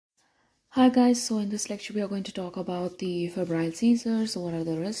Hi guys, so in this lecture we are going to talk about the febrile seizures. So what are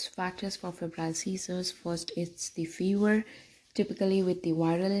the risk factors for febrile seizures? First, it's the fever, typically with the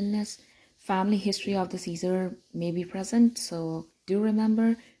viral illness. Family history of the seizure may be present, so do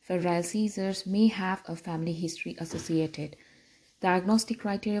remember febrile seizures may have a family history associated. Diagnostic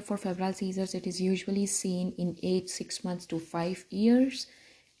criteria for febrile seizures, it is usually seen in age 6 months to 5 years,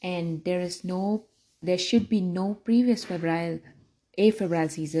 and there should be no previous afebrile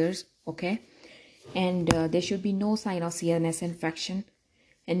seizures, okay, and there should be no sign of CNS infection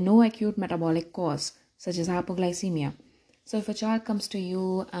and no acute metabolic cause such as hypoglycemia. So if a child comes to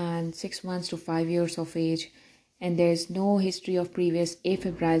you and 6 months to 5 years of age and there's no history of previous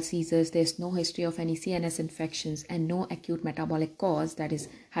afebrile seizures, there's no history of any CNS infections and no acute metabolic cause, that is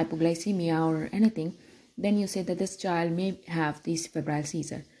hypoglycemia or anything, then you say that this child may have this febrile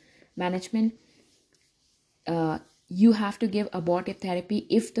seizure. Management, you have to give abortive therapy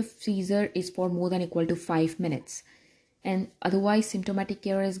if the seizure is for more than equal to 5 minutes, and otherwise symptomatic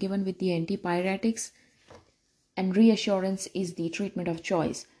care is given with the antipyretics, and reassurance is the treatment of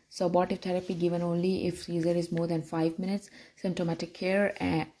choice. So abortive therapy given only if seizure is more than 5 minutes, symptomatic care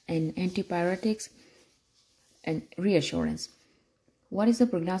and antipyretics and reassurance. What is the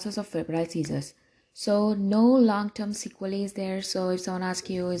prognosis of febrile seizures? So no long-term sequelae is there. So if someone asks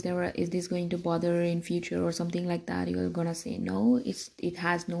you, is this going to bother in future or something like that, you're gonna say no. It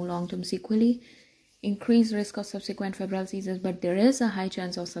has no long-term sequelae. Increased risk of subsequent febrile seizures, but there is a high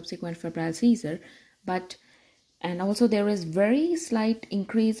chance of subsequent febrile seizure. And also there is very slight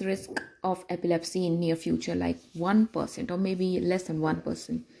increased risk of epilepsy in near future, like 1% or maybe less than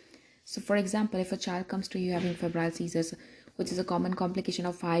 1%. So for example, if a child comes to you having febrile seizures, which is a common complication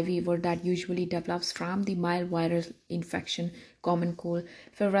of high fever that usually develops from the mild viral infection, common cold,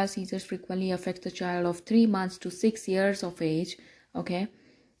 febrile seizures frequently affect the child of 3 months to 6 years of age, okay?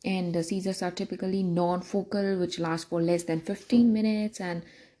 And the seizures are typically non-focal, which last for less than 15 minutes, and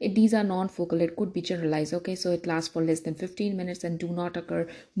these are non-focal, it could be generalized, okay? So it lasts for less than 15 minutes and do not occur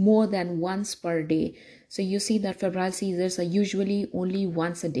more than once per day. So you see that febrile seizures are usually only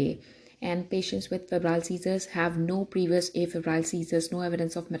once a day, and patients with febrile seizures have no previous afebrile seizures, no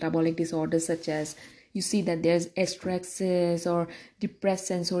evidence of metabolic disorders such as, you see that there's estrexis or depressed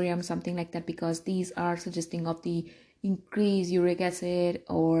sensorium, something like that, because these are suggesting of the increased uric acid,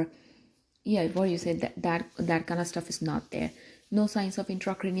 or yeah, what you said, that kind of stuff is not there. No signs of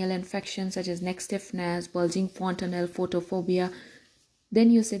intracranial infection such as neck stiffness, bulging fontanelle, photophobia. Then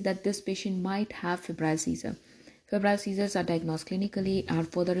you said that this patient might have febrile seizure. Febrile seizures are diagnosed clinically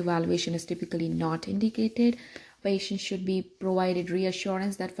and further evaluation is typically not indicated. Patients should be provided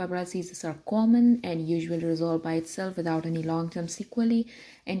reassurance that febrile seizures are common and usually resolve by itself without any long-term sequelae.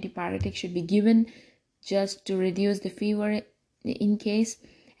 Antipyretics should be given just to reduce the fever in case,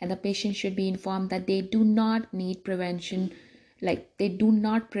 and the patient should be informed that they do not need prevention, like they do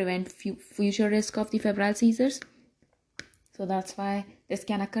not prevent future risk of the febrile seizures. So that's why this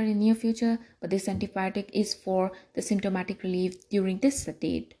can occur in near future, but this antibiotic is for the symptomatic relief during this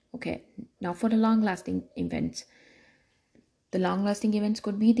date. Okay, now for the long lasting events. The long lasting events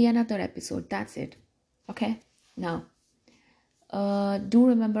could be the another episode. That's it. Okay, now do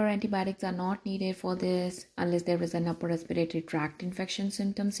remember antibiotics are not needed for this unless there is an upper respiratory tract infection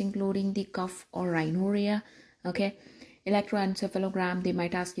symptoms, including the cough or rhinorrhea. Okay, electroencephalogram, they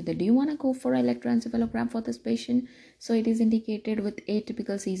might ask you that do you want to go for electroencephalogram for this patient? So it is indicated with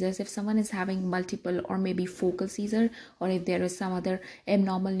atypical seizures if someone is having multiple or maybe focal seizure, or if there is some other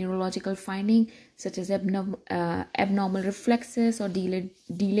abnormal neurological finding such as abnormal reflexes or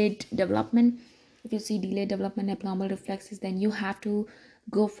delayed development. If you see delayed development abnormal reflexes, then you have to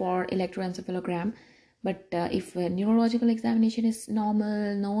go for electroencephalogram. But if a neurological examination is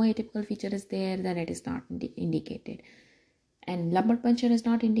normal, no atypical feature is there, then it is not indicated. And lumbar puncture is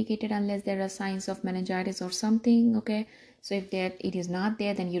not indicated unless there are signs of meningitis or something. Okay, so if it is not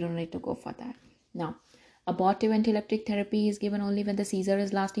there, then you don't need to go for that. Now, abortive antiepileptic therapy is given only when the seizure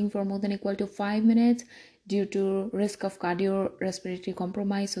is lasting for more than equal to 5 minutes due to risk of cardiorespiratory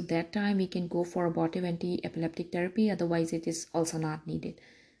compromise. So that time we can go for abortive anti-epileptic therapy, otherwise it is also not needed.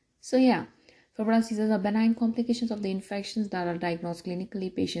 So yeah, febrile seizures are benign complications of the infections that are diagnosed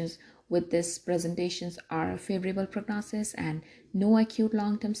clinically. Patients with these presentations are favorable prognosis and no acute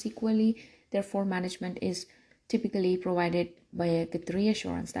long-term sequelae. Therefore, management is typically provided with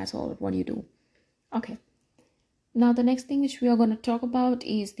reassurance. That's all what you do. Okay. Now, the next thing which we are going to talk about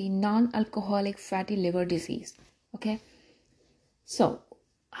is the non-alcoholic fatty liver disease. Okay. So,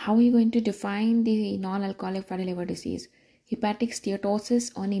 how are you going to define the non-alcoholic fatty liver disease? Hepatic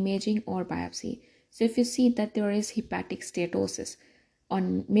steatosis on imaging or biopsy. So, if you see that there is hepatic steatosis,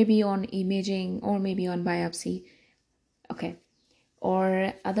 on maybe on imaging or maybe on biopsy. Okay.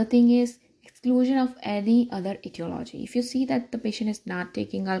 Or other thing is exclusion of any other etiology. If you see that the patient is not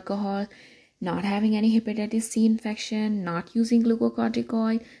taking alcohol, not having any hepatitis C infection, not using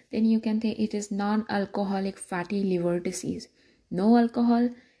glucocorticoid, then you can say it is non-alcoholic fatty liver disease. No alcohol,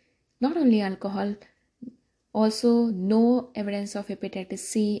 not only alcohol, also no evidence of hepatitis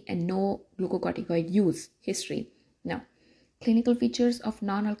C and no glucocorticoid use history. Now, clinical features of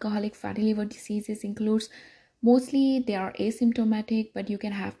non-alcoholic fatty liver diseases includes mostly they are asymptomatic, but you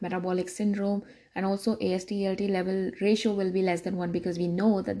can have metabolic syndrome, and also AST-ALT level ratio will be less than 1, because we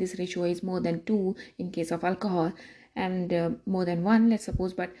know that this ratio is more than 2 in case of alcohol, and more than 1, let's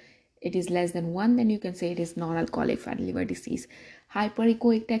suppose, but it is less than 1, then you can say it is non-alcoholic fatty liver disease.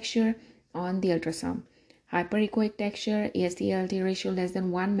 Hyperechoic texture on the ultrasound. Hyperechoic texture, AST-ALT ratio less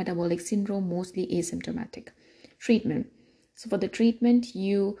than 1, metabolic syndrome, mostly asymptomatic. Treatment. So for the treatment,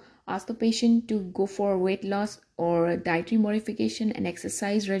 you ask the patient to go for weight loss or dietary modification, and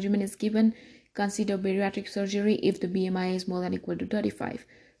exercise regimen is given. Consider bariatric surgery if the BMI is more than equal to 35.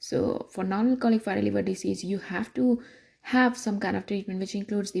 So for non-alcoholic fatty liver disease, you have to have some kind of treatment which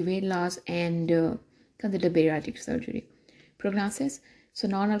includes the weight loss and consider bariatric surgery. Prognosis. So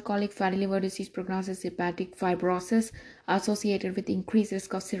non-alcoholic fatty liver disease prognosis, hepatic fibrosis associated with increased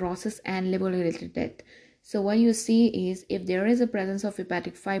risk of cirrhosis and liver-related death. So what you see is if there is a presence of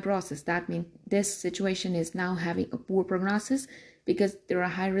hepatic fibrosis, that means this situation is now having a poor prognosis, because there are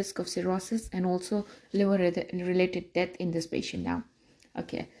high risk of cirrhosis and also liver-related death in this patient now.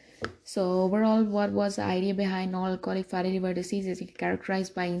 Okay. So overall, what was the idea behind non-alcoholic fatty liver disease? Is it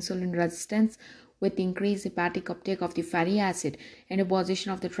characterized by insulin resistance with increased hepatic uptake of the fatty acid and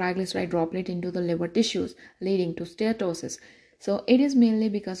deposition of the triglyceride droplet into the liver tissues, leading to steatosis. So it is mainly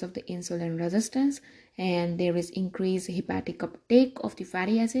because of the insulin resistance, and there is increased hepatic uptake of the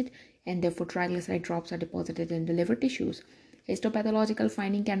fatty acid, and therefore triglyceride drops are deposited in the liver tissues. Histopathological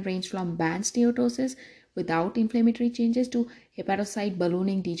finding can range from band steatosis without inflammatory changes to hepatocyte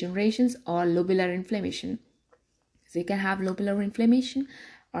ballooning degenerations or lobular inflammation. So you can have lobular inflammation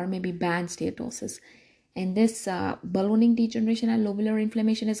or maybe band steatosis. And this ballooning degeneration and lobular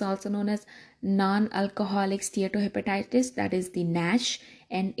inflammation is also known as non-alcoholic steatohepatitis, that is the NASH,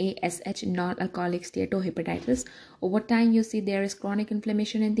 NASH, non-alcoholic steatohepatitis. Over time, you see there is chronic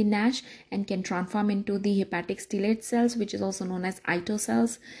inflammation in the NASH and can transform into the hepatic stellate cells, which is also known as ito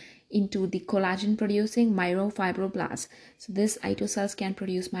cells, into the collagen producing myofibroblasts. So this ito cells can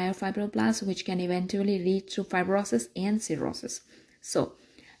produce myofibroblasts, which can eventually lead to fibrosis and cirrhosis. So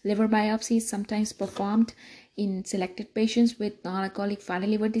liver biopsy is sometimes performed in selected patients with non-alcoholic fatty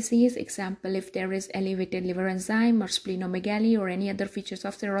liver disease. Example, if there is elevated liver enzyme or splenomegaly or any other features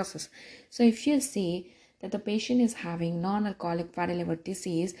of cirrhosis. So if you see that the patient is having non-alcoholic fatty liver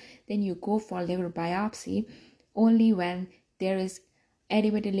disease, then you go for liver biopsy only when there is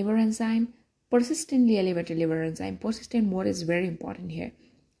elevated liver enzyme, persistently elevated liver enzyme. Persistent mode is very important here.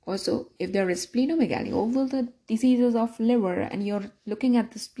 Also, if there is splenomegaly, all the diseases of liver, and you're looking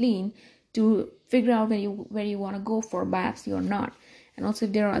at the spleen to figure out where you want to go for biopsy or not. And also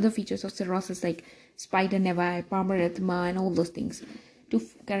if there are other features of cirrhosis like spider nevi, palmarythema, and all those things, to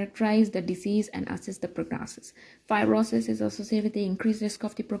characterize the disease and assess the prognosis. Fibrosis is associated with the increased risk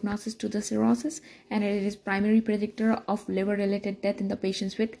of the prognosis to the cirrhosis, and it is primary predictor of liver-related death in the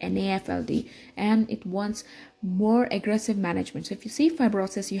patients with NAFLD, and it wants more aggressive management. So if you see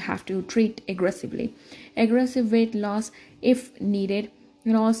fibrosis, you have to treat aggressively. Aggressive weight loss, if needed,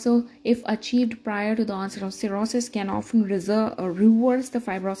 and also if achieved prior to the onset of cirrhosis, can often reverse the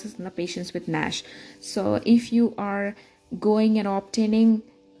fibrosis in the patients with NASH. So if you are going and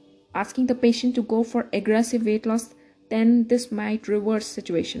asking the patient to go for aggressive weight loss, then this might reverse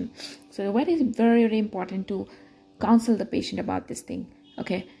situation. So what is very, very important to counsel the patient about this thing.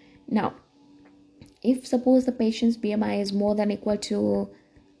 Okay, now if suppose the patient's BMI is more than equal to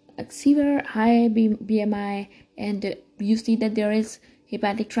a severe high BMI, and you see that there is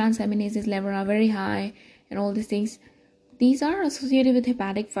hepatic transaminases level are very high and all these things, these are associated with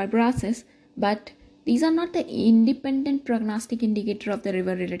hepatic fibrosis, but these are not the independent prognostic indicator of the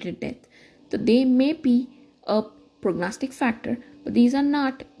liver-related death. So they may be a prognostic factor, but these are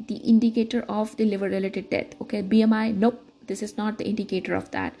not the indicator of the liver-related death. Okay, BMI, nope, this is not the indicator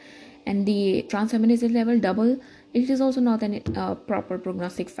of that. And the transaminase level double, it is also not a proper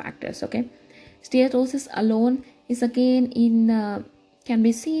prognostic factors. Okay, steatosis alone is again can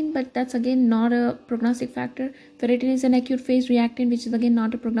be seen, but that's again not a prognostic factor. Ferritin is an acute phase reactant, which is again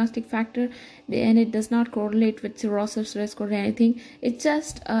not a prognostic factor, and it does not correlate with cirrhosis risk or anything. It's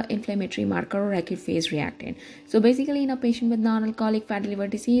just an inflammatory marker or acute phase reactant. So basically, in a patient with non-alcoholic fatty liver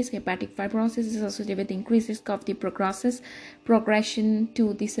disease, hepatic fibrosis is associated with increased risk of the progression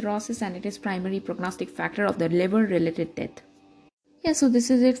to the cirrhosis, and it is primary prognostic factor of the liver-related death. Yeah, so this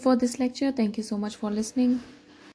is it for this lecture. Thank you so much for listening.